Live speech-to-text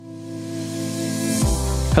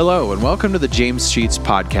Hello, and welcome to the James Sheets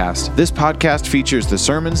Podcast. This podcast features the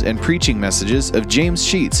sermons and preaching messages of James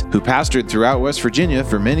Sheets, who pastored throughout West Virginia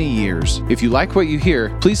for many years. If you like what you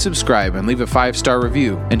hear, please subscribe and leave a 5-star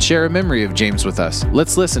review, and share a memory of James with us.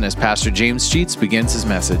 Let's listen as Pastor James Sheets begins his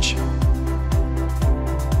message.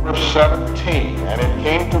 Verse 17, and it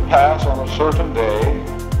came to pass on a certain day,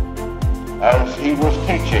 as he was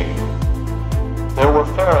teaching, there were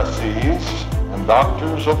Pharisees and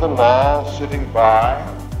doctors of the law sitting by,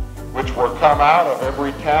 which were come out of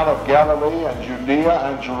every town of Galilee and Judea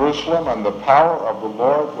and Jerusalem, and the power of the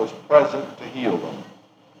Lord was present to heal them.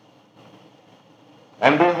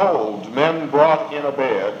 And behold, men brought in a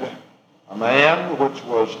bed a man which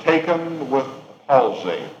was taken with a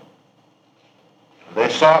palsy. They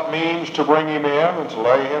sought means to bring him in and to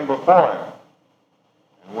lay him before him.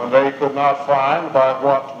 And when they could not find by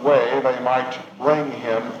what way they might bring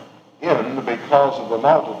him in because of the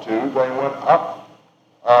multitude, they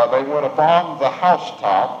went upon the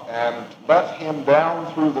housetop and let him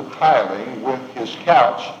down through the tiling with his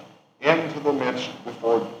couch into the midst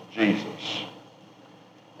before Jesus.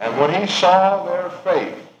 And when he saw their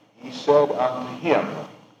faith, he said unto him,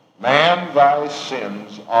 Man, thy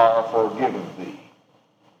sins are forgiven thee.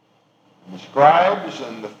 And the scribes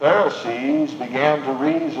and the Pharisees began to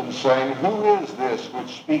reason, saying, Who is this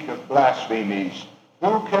which speaketh blasphemies?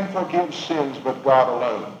 Who can forgive sins but God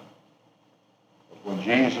alone? When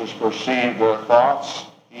Jesus perceived their thoughts,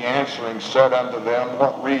 he answering said unto them,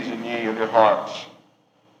 What reason ye in your hearts?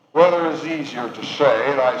 Whether it is easier to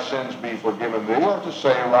say, Thy sins be forgiven thee, or to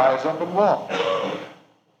say, Rise up and walk?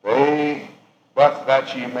 But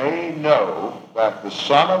that ye may know that the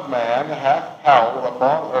Son of Man hath power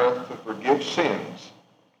upon earth to forgive sins,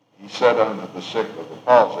 he said unto the sick of the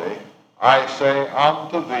palsy, I say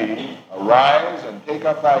unto thee, Arise and take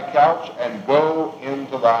up thy couch and go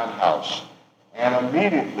into thine house. And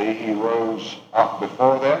immediately he rose up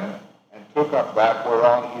before them, and took up that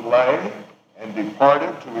whereon he lay, and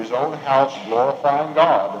departed to his own house, glorifying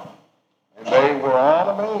God. And they were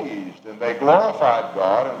all amazed, and they glorified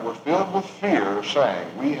God, and were filled with fear, saying,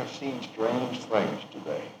 We have seen strange things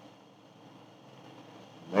today.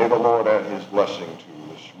 May the Lord add his blessing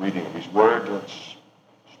to this reading of his word. Let's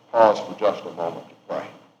pause for just a moment to pray.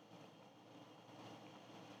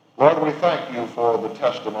 Lord, we thank you for the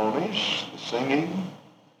testimonies, the singing,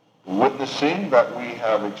 the witnessing that we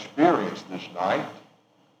have experienced this night.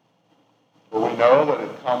 For we know that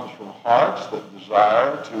it comes from hearts that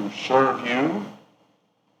desire to serve you.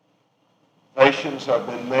 Patience have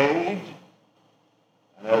been made,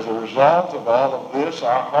 and as a result of all of this,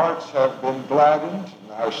 our hearts have been gladdened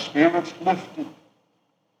and our spirits lifted.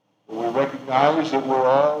 For we recognize that we're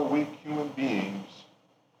all weak human beings,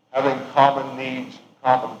 having common needs,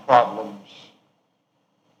 common problems,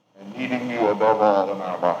 and needing you above all in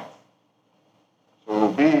our life. So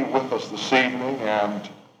be with us this evening and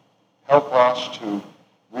help us to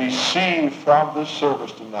receive from this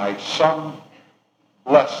service tonight some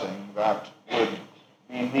blessing that would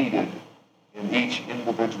be needed in each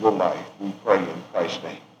individual life. We pray in Christ's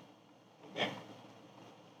name. Amen.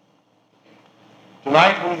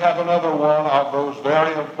 Tonight we have another one of those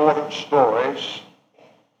very important stories.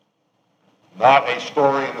 Not a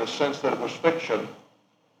story in the sense that it was fiction,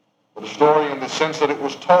 but a story in the sense that it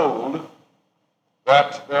was told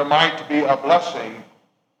that there might be a blessing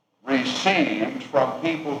received from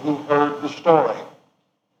people who heard the story.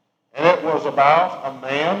 And it was about a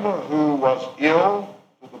man who was ill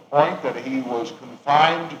to the point that he was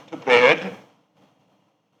confined to bed,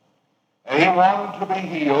 and he wanted to be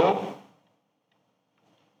healed,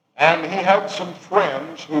 and he had some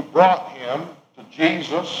friends who brought him to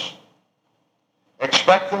Jesus,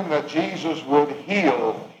 expecting that Jesus would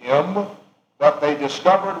heal him, but they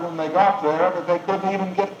discovered when they got there that they couldn't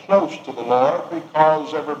even get close to the Lord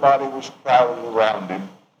because everybody was crowded around him.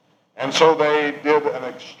 And so they did an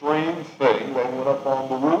extreme thing. They went up on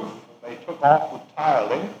the roof, and they took off the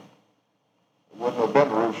tiling. It wouldn't have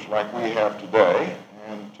been roofs like we have today,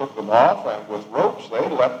 and took them off, and with ropes they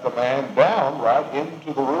let the man down right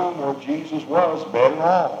into the room where Jesus was, bed and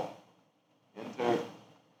all, into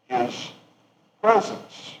his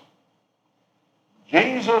presence.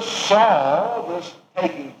 Jesus saw this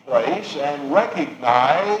taking place and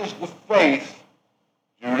recognized the faith,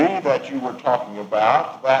 Judy, that you were talking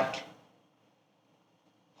about, that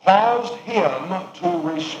caused him to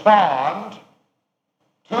respond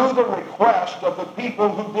to the request of the people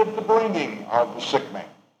who did the bringing of the sick man.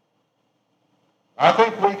 I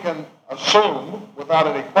think we can assume, without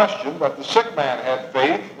any question, that the sick man had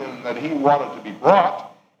faith in that he wanted to be brought,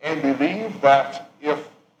 and believed that if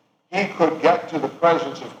he could get to the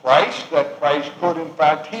presence of Christ, that Christ could in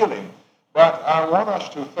fact heal him. But I want us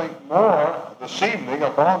to think more this evening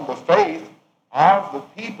upon the faith of the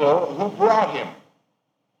people who brought him.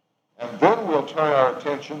 And then we'll turn our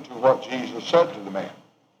attention to what Jesus said to the man.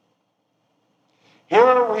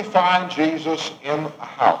 Here we find Jesus in a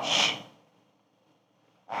house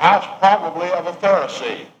probably of a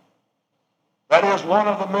Pharisee. That is, one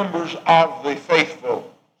of the members of the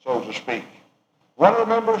faithful, so to speak. One of the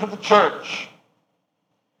members of the church.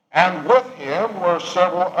 And with him were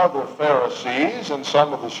several other Pharisees and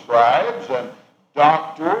some of the scribes and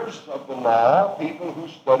doctors of the law, people who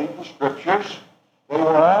studied the Scriptures. They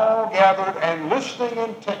were all gathered and listening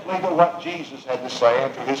intently to what Jesus had to say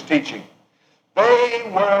and to his teaching. They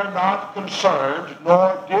were not concerned,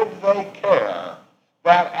 nor did they care,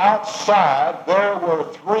 that outside there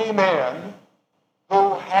were three men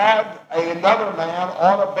who had another man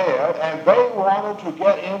on a bed, and they wanted to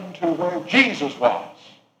get into where Jesus was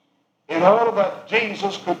in order that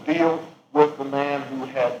Jesus could deal with the man who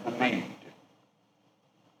had the need.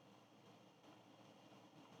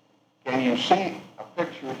 Can you see a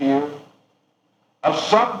picture here of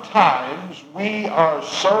sometimes we are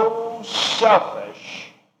so selfish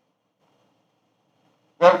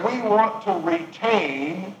that we want to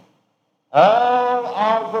retain all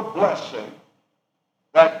of the blessing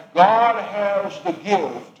that God has to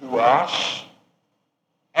give to us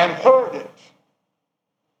and hoard it,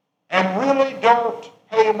 and really don't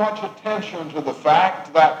pay much attention to the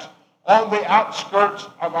fact that on the outskirts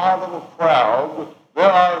of our little crowd there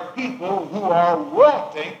are people who are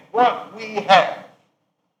wanting what we have.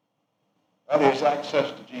 That is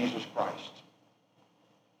access to Jesus Christ.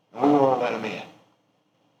 And we won't let them in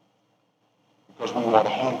because we want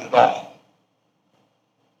to hold it all.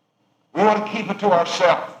 We want to keep it to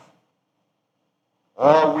ourselves.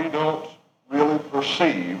 Or we don't really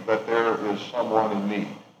perceive that there is someone in need.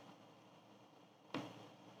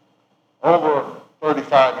 Over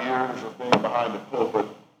 35 years of being behind the pulpit,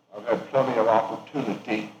 I've had plenty of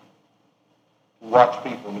opportunity to watch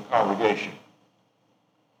people in the congregation.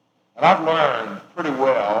 And I've learned pretty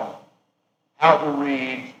well how to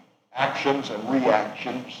read actions and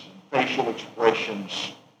reactions and facial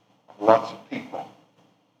expressions of lots of people.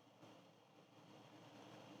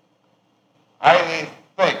 I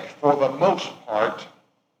think, for the most part,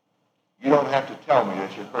 you don't have to tell me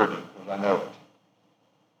that you're hurting because I know it.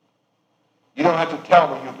 You don't have to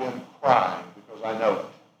tell me you've been crying because I know it.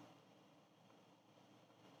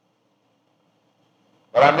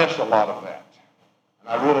 But I miss a lot of that. And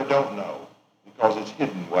I really don't know because it's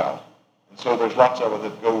hidden well. And so there's lots of it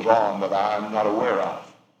that goes on that I'm not aware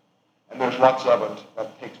of. And there's lots of it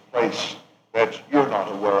that takes place that you're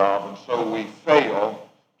not aware of. And so we fail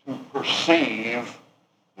to perceive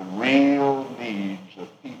the real needs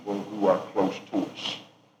of people who are close to us.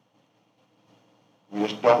 We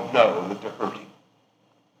just don't know that they're hurting.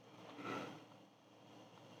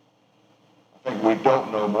 I think we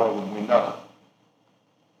don't know more than we know.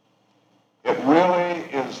 It really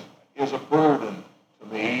is a burden to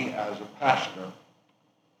me as a pastor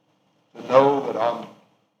to know that on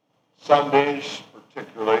Sundays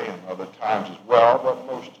particularly, and other times as well, but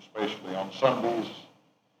most especially on Sundays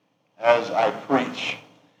as I preach,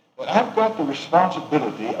 that I've got the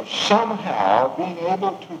responsibility of somehow being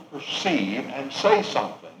able to perceive and say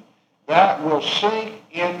something that will sink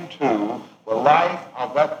into the life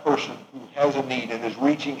of that person who has a need and is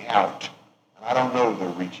reaching out. And I don't know they're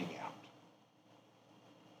reaching out.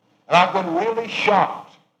 And I've been really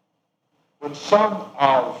shocked when some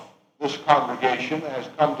of this congregation has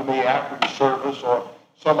come to me after the service or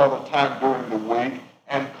some other time during the week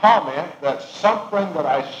and comment that something that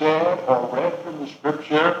I said or read from the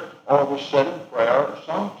Scripture or was said in prayer, or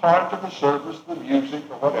some part of the service, the music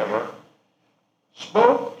or whatever,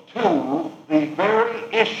 spoke to the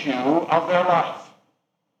very issue of their life.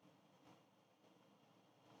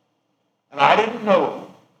 And I didn't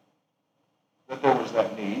know that there was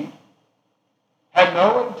that need. Had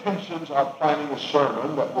no intentions of planning a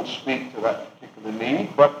sermon that would speak to that particular need,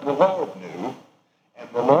 but the Lord knew. And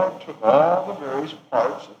the Lord took all the various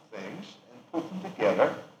parts of things and put them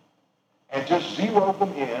together and just zeroed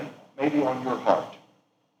them in, maybe on your heart.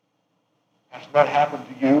 Has that happened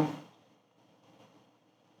to you?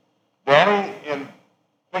 Danny, in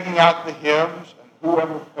picking out the hymns and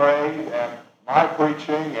whoever prayed and my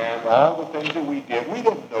preaching and all the things that we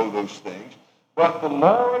didn't know those things, but the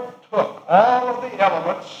Lord took all of the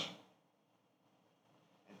elements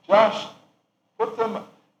and just put them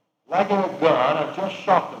like in a gun and just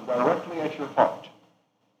shot them directly at your heart.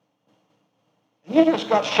 And you just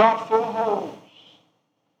got shot full of holes.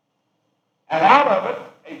 And out of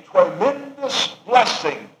it, a tremendous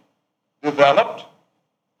blessing developed.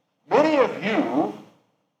 Many of you,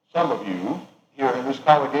 some of you, here in this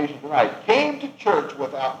congregation tonight, came to church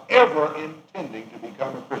without ever intending to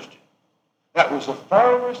become a Christian. That was the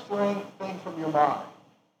farthest thing from your mind.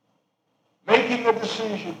 Making a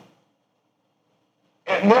decision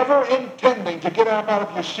and never intending to get up out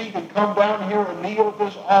of your seat and come down here and kneel at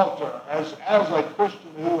this altar as a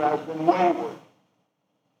Christian who has been wayward.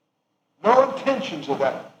 No intentions of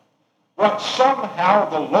that. But somehow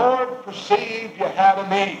the Lord perceived you had a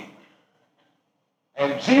need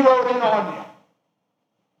and zeroed in on you.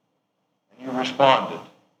 And you responded.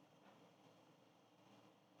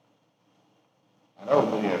 I know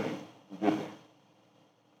many of you who did that.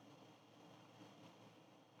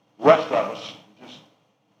 The rest of us were just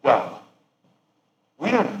dumb.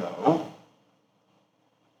 We didn't know.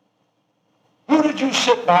 Who did you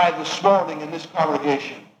sit by this morning in this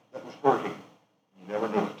congregation that was hurting? You never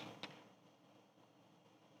knew it.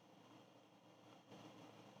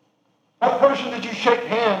 What person did you shake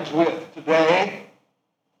hands with today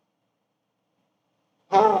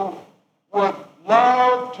who would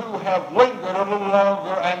love to have lingered a little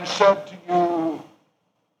longer and said to you,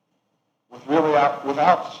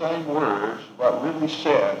 without saying words, but really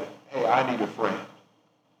said, hey, I need a friend.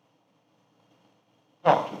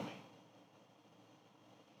 Talk to me.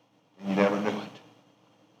 And you never knew it.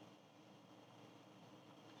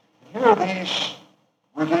 And here are these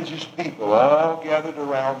religious people all gathered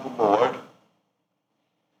around the Lord,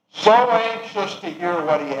 so anxious to hear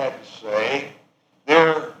what he had to say,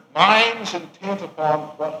 their minds intent upon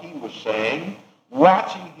what he was saying,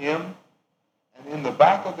 watching him, and in the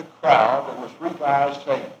back of the crowd there were three guys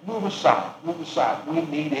saying, move aside, we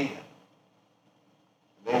need in.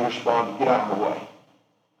 They responded, get out of the way.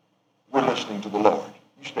 We're listening to the Lord.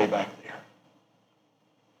 You stay back there.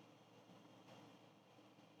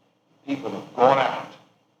 People have gone out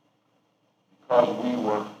because we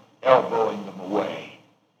were elbowing them away.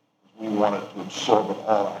 We wanted to absorb it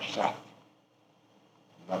all ourselves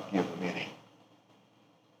and not give them any.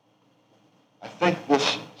 I think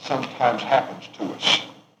this sometimes happens to us.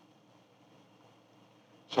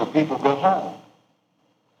 So people go home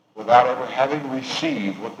without ever having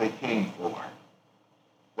received what they came for.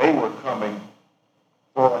 They were coming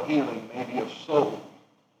for a healing maybe of soul.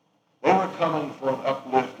 They were coming for an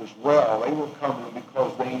uplift as well. They were coming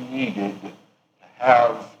because they needed to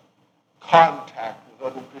have contact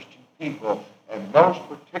with other Christian people, and most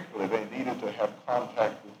particularly they needed to have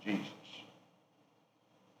contact with Jesus.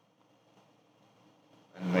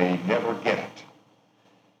 And they never get it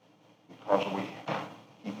because we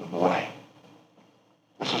keep them away.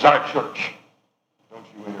 This is our church. Don't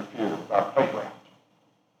you interfere with our playground.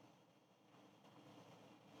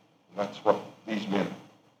 And that's what these men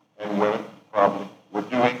and women probably were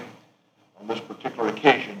doing on this particular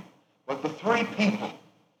occasion. But the three people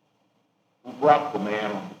who brought the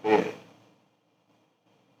man on the bed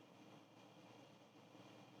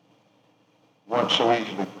weren't so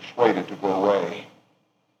easily persuaded to go away.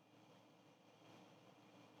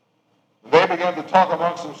 When they began to talk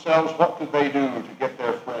amongst themselves, what could they do to get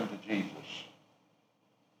their friend to Jesus?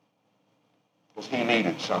 Because he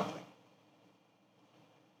needed something.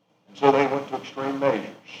 And so they went to extreme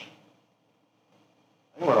measures.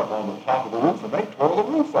 They went up on the top of the roof and they tore the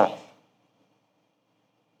roof off.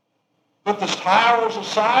 Put the tiles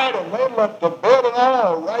aside and they let the bed and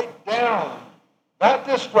all right down. That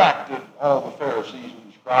distracted all the Pharisees and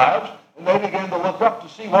the scribes, and they began to look up to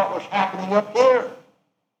see what was happening up here.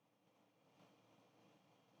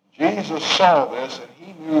 Jesus saw this, and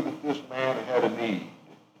he knew that this man had a need.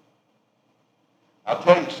 I'll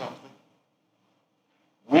tell you something.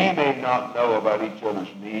 We may not know about each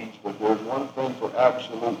other's needs, but there's one thing for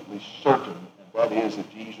absolutely certain, and that is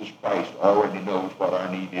that Jesus Christ already knows what our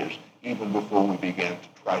need is, even before we begin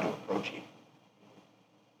to try to approach him.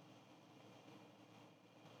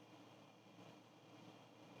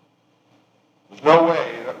 There's no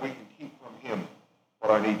way that we can keep from him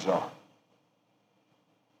what our needs are.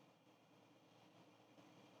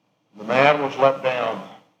 The man was let down.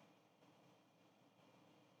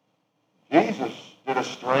 Jesus did a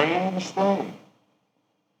strange thing.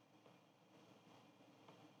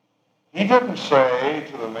 He didn't say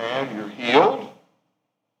to the man, you're healed.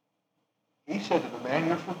 He said to the man,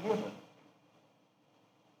 you're forgiven.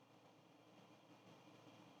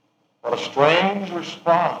 What a strange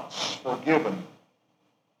response, forgiven.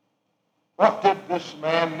 What did this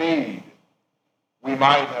man need? We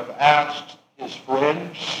might have asked his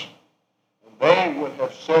friends, and they would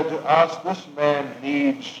have said to us, this man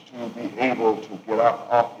needs to be able to get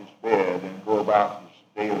up off his bed and go about his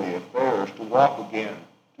daily affairs, to walk again,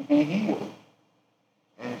 to be healed.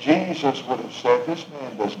 And Jesus would have said, this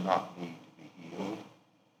man does not need to be healed.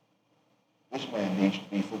 This man needs to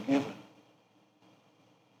be forgiven.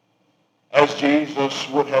 As Jesus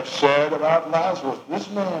would have said about Lazarus, this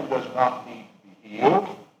man does not need to be healed.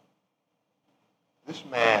 This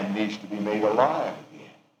man needs to be made alive again.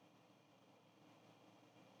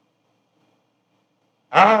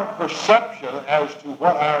 Our perception as to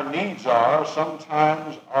what our needs are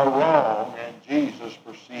sometimes are wrong, and Jesus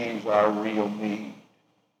perceives our real need.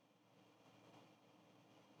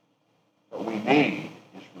 What we need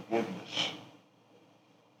is forgiveness.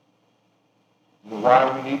 You know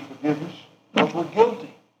why we need forgiveness? Because we're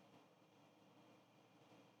guilty.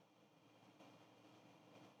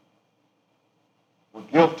 We're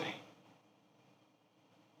guilty.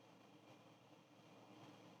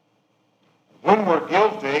 When we're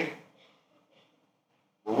guilty,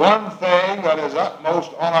 the one thing that is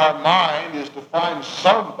utmost on our mind is to find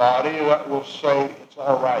somebody that will say, it's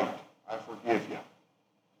all right, I forgive you.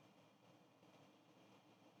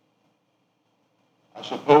 I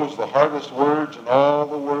suppose the hardest words in all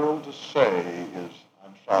the world to say is,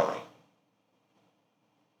 I'm sorry.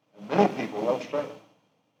 And many people won't say it.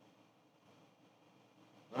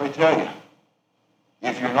 Let me tell you,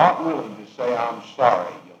 if you're not willing to say, I'm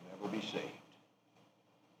sorry, you'll never be saved.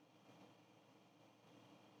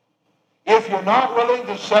 If you're not willing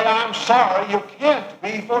to say, I'm sorry, you can't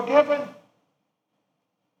be forgiven.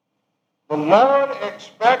 The Lord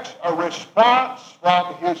expects a response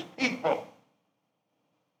from his people.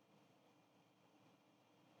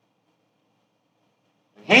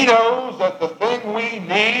 He knows that the thing we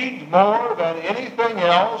need more than anything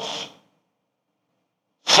else,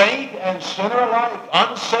 saint and sinner alike,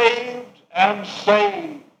 unsaved and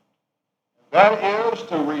saved, that is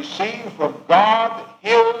to receive from God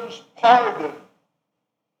his pardon,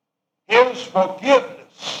 his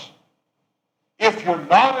forgiveness. If you're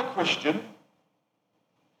not a Christian,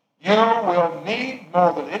 you will need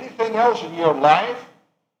more than anything else in your life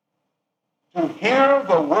to hear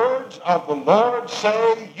the words of the Lord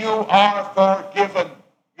say, you are forgiven.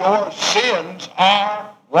 Your sins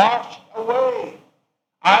are washed away.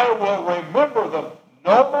 I will remember them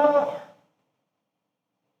no more.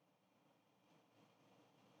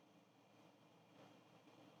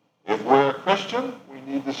 If we're a Christian, we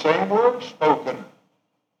need the same words spoken.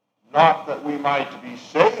 Not that we might be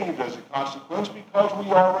saved as a consequence, because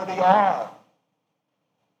we already are.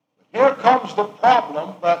 Here comes the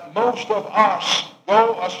problem that most of us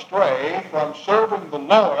go astray from serving the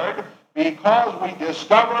Lord because we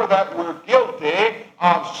discover that we're guilty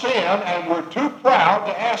of sin and we're too proud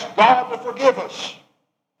to ask God to forgive us.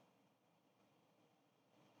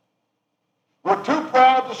 We're too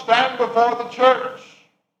proud to stand before the church,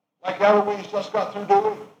 like Eloise just got through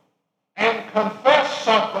doing, and confess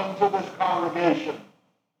something to this congregation.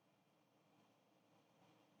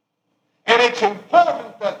 And it's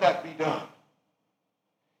important that that be done.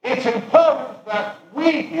 It's important that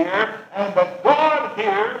we hear and that God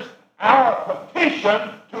hears our petition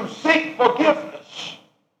to seek forgiveness.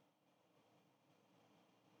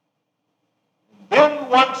 And then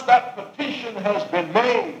once that petition has been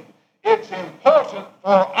made, it's important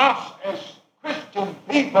for us as Christian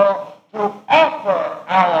people to offer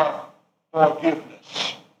our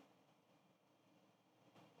forgiveness.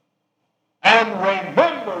 And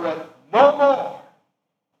remember it no more,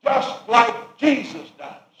 just like Jesus does.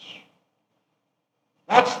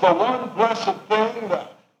 That's the one blessed thing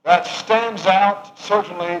that stands out,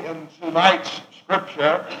 certainly in tonight's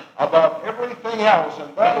scripture, above everything else,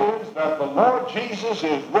 and that is that the Lord Jesus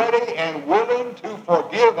is ready and willing to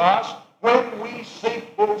forgive us when we seek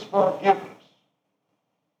his forgiveness.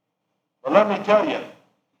 But let me tell you,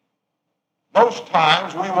 most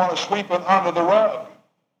times we want to sweep it under the rug.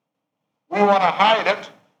 We want to hide it.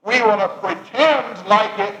 We want to pretend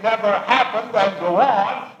like it never happened and go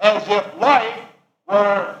on as if life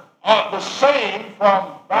were the same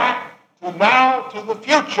from back to now to the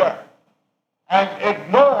future, and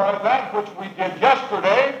ignore that which we did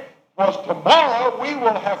yesterday, because tomorrow we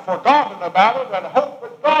will have forgotten about it and hope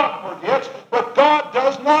that God forgets, but God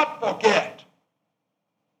does not forget.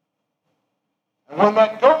 And when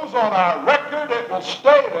that goes on our record, it will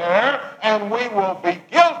stay there, and we will be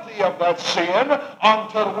guilty of that sin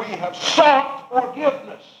until we have sought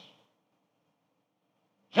forgiveness.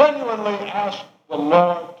 Genuinely ask the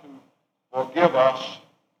Lord to forgive us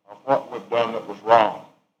of what we've done that was wrong.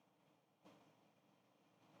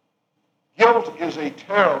 Guilt is a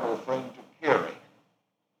terrible thing to carry.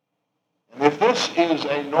 And if this is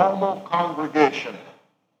a normal congregation,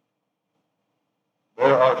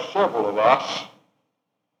 there are several of us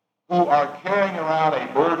who are carrying around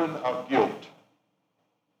a burden of guilt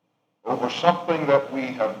over something that we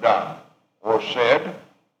have done or said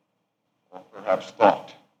or perhaps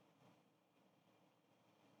thought.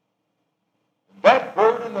 That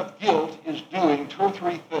burden of guilt is doing two or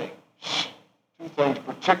three things. Two things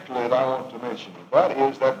particularly that I want to mention. That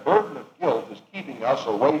is, that burden of guilt is keeping us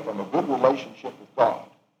away from a good relationship with God.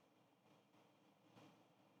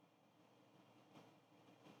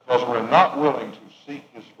 Because we're not willing to seek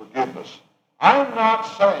his forgiveness. I'm not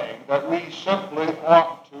saying that we simply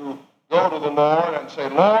ought to go to the Lord and say,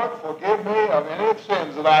 Lord, forgive me of any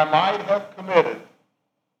sins that I might have committed.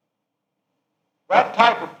 That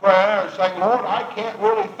type of prayer is saying, Lord, I can't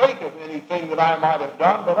really think of anything that I might have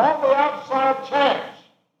done, but on the outside chance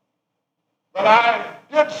that I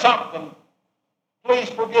did something, please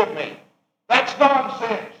forgive me. That's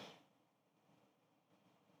nonsense.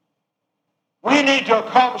 We need to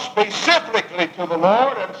come specifically to the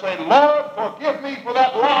Lord and say, Lord, forgive me for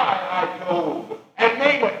that lie I told, and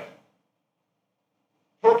name it.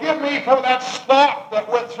 Forgive me for that thought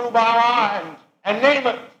that went through my mind, and name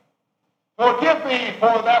it. Forgive me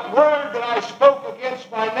for that word that I spoke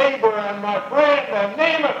against my neighbor and my friend, and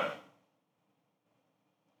name it.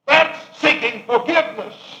 That's seeking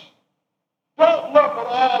forgiveness. Don't look at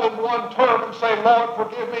all in one term and say, Lord,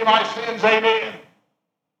 forgive me my sins, amen.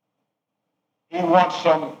 He wants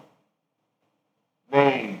some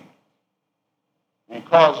name.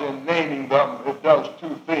 Because in naming them, it does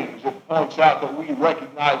two things. It points out that we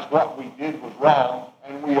recognize what we did was wrong,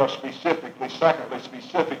 and we are specifically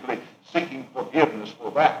seeking forgiveness for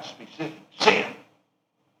that specific sin.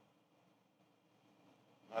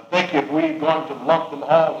 I think if we're going to lump them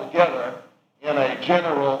all together in a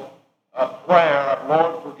general prayer of,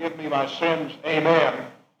 Lord, forgive me my sins, amen,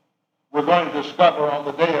 we're going to discover on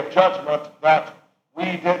the day of judgment that we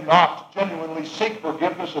did not genuinely seek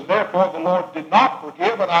forgiveness, and therefore the Lord did not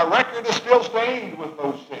forgive, and our record is still stained with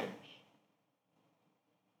those sins.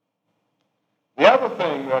 The other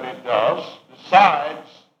thing that it does, besides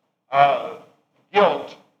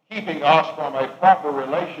guilt keeping us from a proper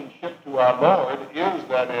relationship to our Lord, is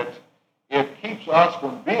that it keeps us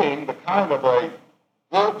from being the kind of a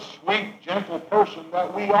good, sweet, gentle person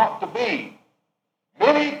that we ought to be.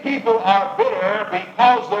 Many people are bitter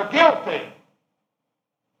because they're guilty.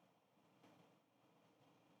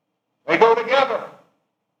 They go together.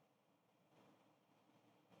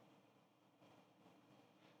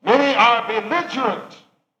 Many are belligerent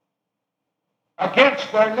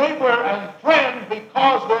against their neighbor and friend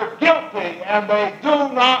because they're guilty and they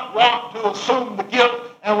do not want to assume the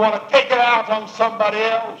guilt and want to take it out on somebody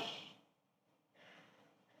else.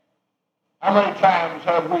 How many times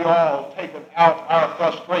have we all taken out our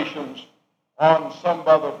frustrations on some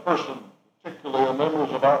other person, particularly members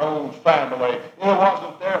of our own family? It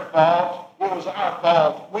wasn't their fault. It was our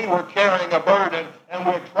fault. We were carrying a burden, and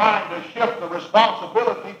we're trying to shift the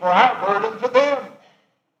responsibility for our burden to them.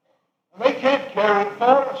 And they can't carry it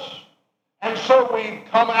for us. And so we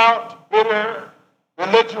come out bitter,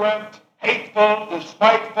 belligerent, hateful,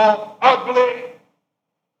 despiteful, ugly,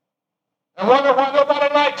 and wonder why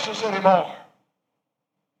nobody likes us anymore.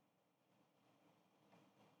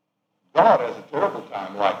 God has a terrible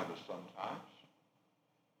time liking us sometimes.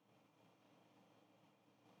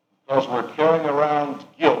 Because we're carrying around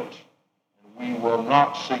guilt, and we will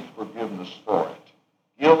not seek forgiveness for it.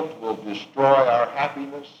 Guilt will destroy our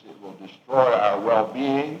happiness. It will destroy our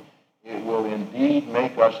well-being. It will indeed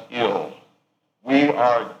make us ill. We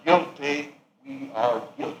are guilty. We are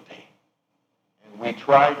guilty. And we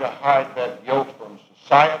try to hide that guilt from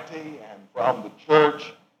society and from the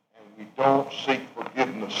church, and we don't seek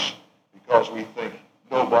forgiveness because we think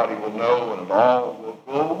nobody will know and it all will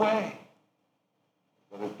go away.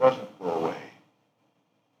 But it doesn't go away.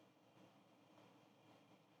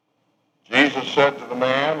 Jesus said to the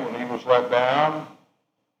man when he was let down,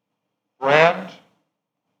 "Friend,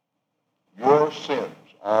 your sins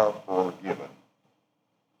are forgiven."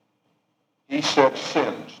 He said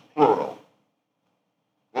sins, plural.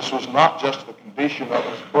 This was not just the condition of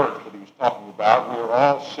his birth that he was talking about. We were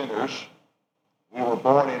all sinners. We were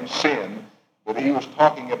born in sin. But he was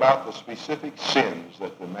talking about the specific sins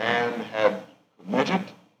that the man had committed.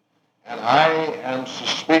 And I am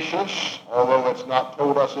suspicious, although it's not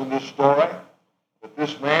told us in this story, that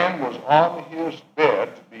this man was on his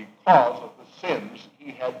bed because of the sins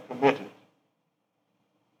he had committed.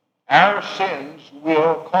 Our sins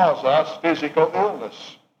will cause us physical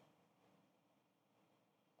illness.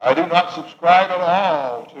 I do not subscribe at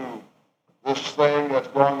all to this thing that's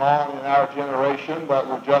going on in our generation, that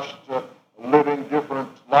we're just living different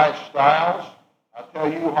lifestyles. I tell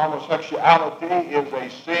tell you homosexuality is a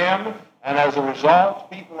sin, and as a result,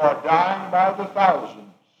 people are dying by the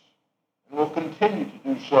thousands, and will continue to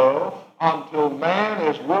do so until man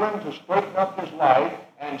is willing to straighten up his life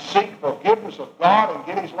and seek forgiveness of God and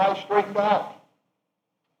get his life straightened out.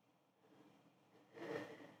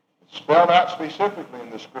 It's spelled out specifically in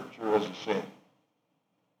the Scripture as a sin.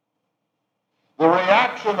 The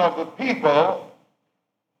reaction of the people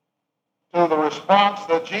to the response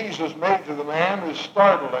that Jesus made to the man is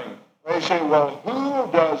startling. They say, well, who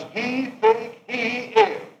does he think he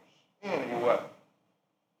is anyway?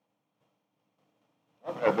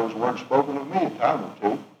 I've had those words spoken of me a time or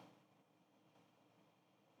two.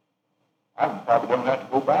 I probably don't have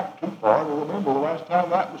to go back too far to remember the last time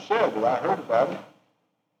that was said, but I heard about it.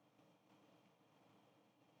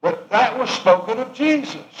 But that was spoken of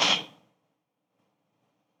Jesus.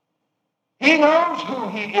 He knows who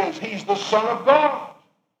he is. He's the Son of God.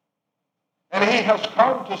 And he has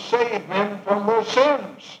come to save men from their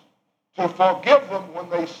sins, to forgive them when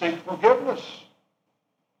they seek forgiveness.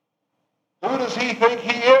 Who does he think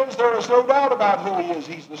he is? There is no doubt about who he is.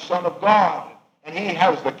 He's the Son of God, and he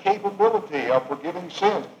has the capability of forgiving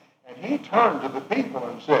sins. And he turned to the people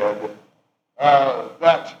and said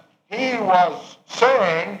that he was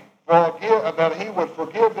saying that he would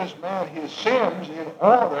forgive this man his sins in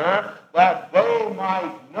order that they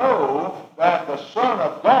might know that the Son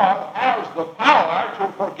of God has the power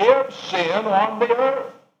to forgive sin on the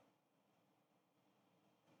earth.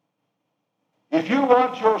 If you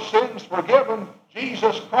want your sins forgiven,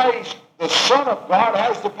 Jesus Christ, the Son of God,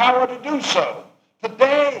 has the power to do so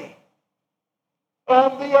today,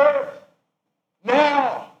 on the earth,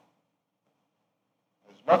 now.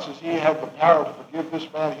 As much as he had the power to forgive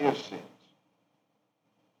this man his sins.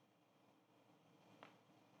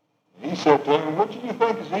 And he said to him, which do you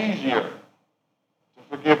think is easier, to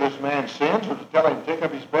forgive this man's sins or to tell him to take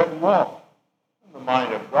up his bed and walk? In the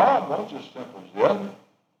mind of God, one's as simple as the other.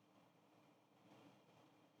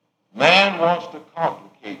 Man wants to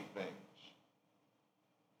complicate things.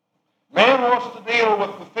 Man wants to deal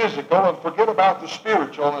with the physical and forget about the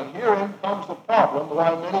spiritual, and herein comes the problem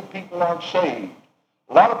why many people aren't saved.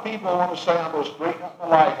 A lot of people want to say, I'm going to straighten up my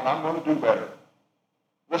life and I'm going to do better.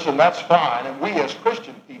 Listen, that's fine, and we as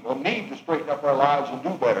Christian people need to straighten up our lives and do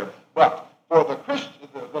better. But for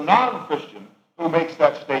the non-Christian who makes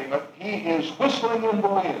that statement, he is whistling in the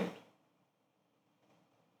wind.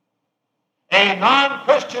 A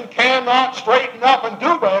non-Christian cannot straighten up and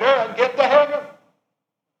do better and get to heaven.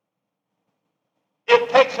 It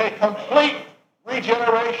takes a complete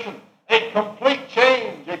regeneration, a complete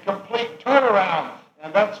change, a complete turnaround.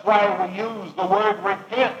 And that's why we use the word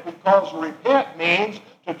repent, because repent means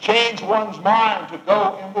to change one's mind, to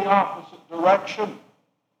go in the opposite direction.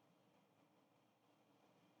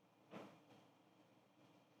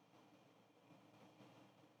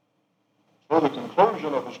 So the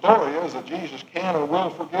conclusion of the story is that Jesus can and will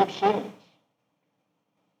forgive sins.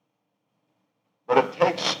 But it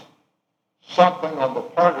takes something on the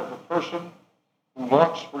part of the person who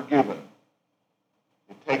wants forgiven.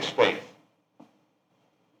 It takes faith.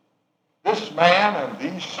 This man and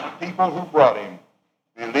these people who brought him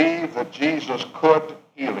believed that Jesus could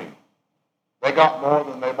heal him. They got more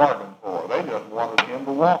than they bargained for. They just wanted him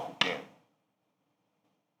to walk again.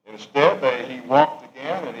 Instead, he walked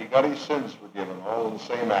again and he got his sins forgiven, all in the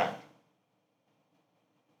same act.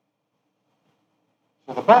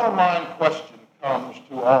 So the bottom line question comes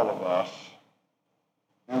to all of us.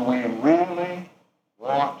 Do we really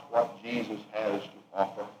want what Jesus has to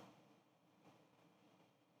offer?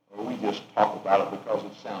 Or we just talk about it because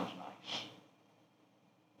it sounds nice?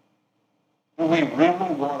 Do we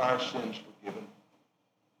really want our sins forgiven?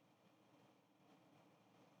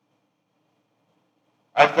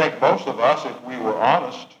 I think most of us, if we were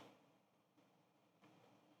honest,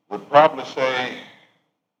 would probably say,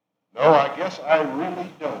 no, I guess I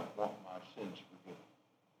really don't want my sins forgiven.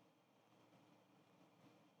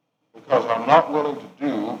 Because I'm not willing to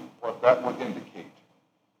do what that would indicate.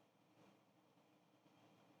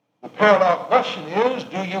 The parallel question is,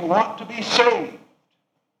 do you want to be saved?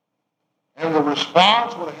 And the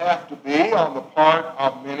response would have to be on the part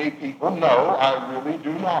of many people, no, I really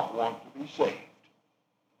do not want to be saved.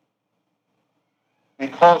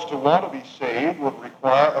 Because to want to be saved would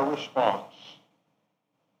require a response.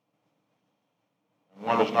 And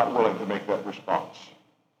one is not willing to make that response.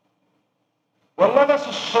 Well, let us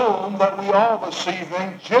assume that we all this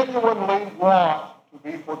evening genuinely want to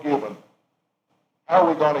be forgiven. How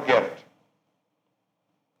are we going to get it?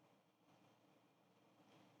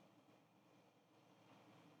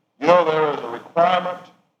 You know, there is a requirement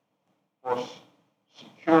for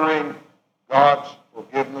securing God's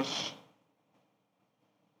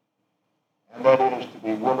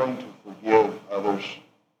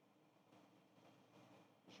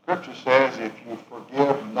Scripture says, if you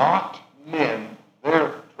forgive not men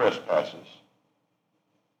their trespasses,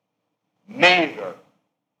 neither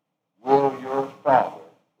will your Father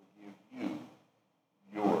forgive you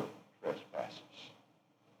your trespasses.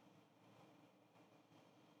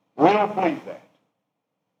 We don't believe that.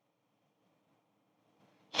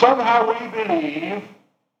 Somehow we believe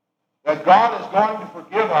that God is going to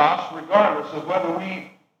forgive us regardless of whether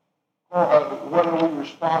we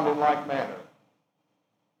respond in like manner.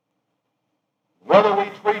 Whether we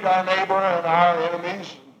treat our neighbor and our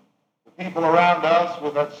enemies, the people around us,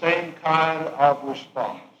 with that same kind of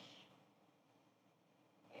response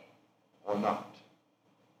or not.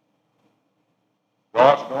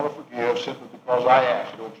 God's going to forgive simply because I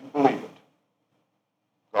ask. Don't you believe it?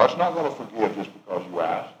 God's not going to forgive just because you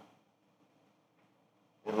ask.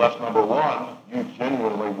 Unless, number one, you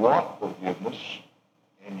genuinely want forgiveness,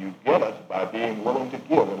 and you get it by being willing to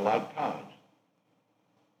give in like kind.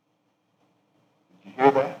 Did you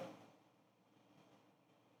hear that?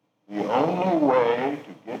 The only way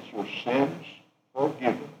to get your sins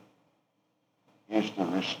forgiven is to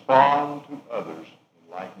respond to others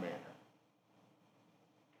in like manner.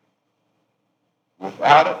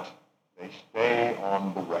 Without it, they stay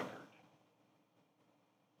on the record.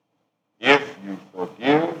 If you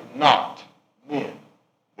forgive not men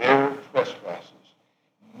their trespasses,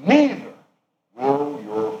 neither will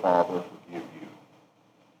your Father forgive you.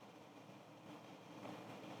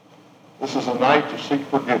 This is a night to seek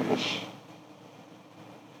forgiveness.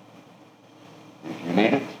 If you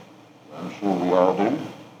need it, I'm sure we all do.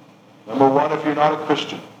 Number one, if you're not a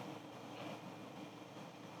Christian,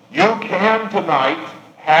 you can tonight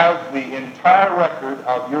have the entire record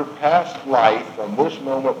of your past life from this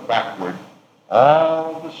moment backward,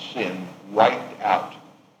 all the sin wiped out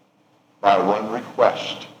by one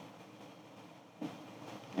request.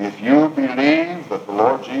 If you believe that the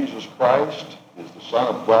Lord Jesus Christ is the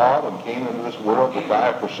Son of God and came into this world to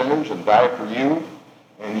die for sinners and die for you,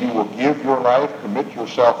 and you will give your life, commit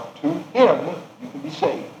yourself to Him, you can be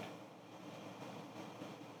saved.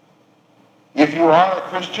 If you are a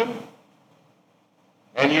Christian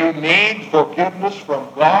and you need forgiveness from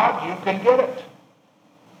God, you can get it.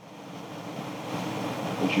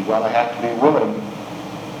 But you're going to have to be willing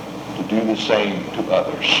to do the same to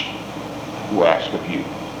others who ask of you.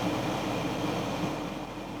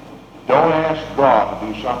 Don't ask God to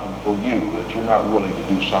do something for you that you're not willing to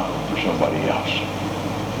do something for somebody else.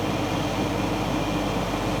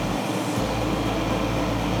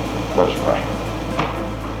 Let's pray.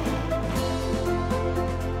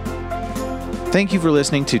 Thank you for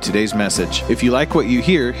listening to today's message. If you like what you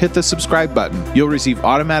hear, hit the subscribe button. You'll receive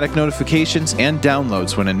automatic notifications and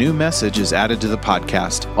downloads when a new message is added to the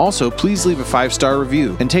podcast. Also, please leave a 5-star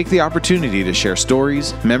review and take the opportunity to share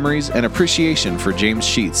stories, memories, and appreciation for James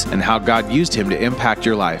Sheets and how God used him to impact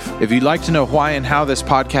your life. If you'd like to know why and how this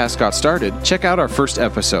podcast got started, check out our first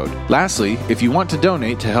episode. Lastly, if you want to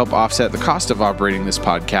donate to help offset the cost of operating this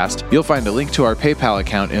podcast, you'll find a link to our PayPal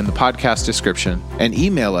account in the podcast description, and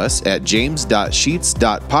email us at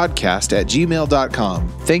james.sheets.podcast@gmail.com.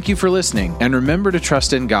 Thank you for listening, and remember to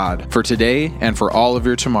trust in God for today and for all of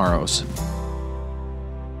your tomorrows.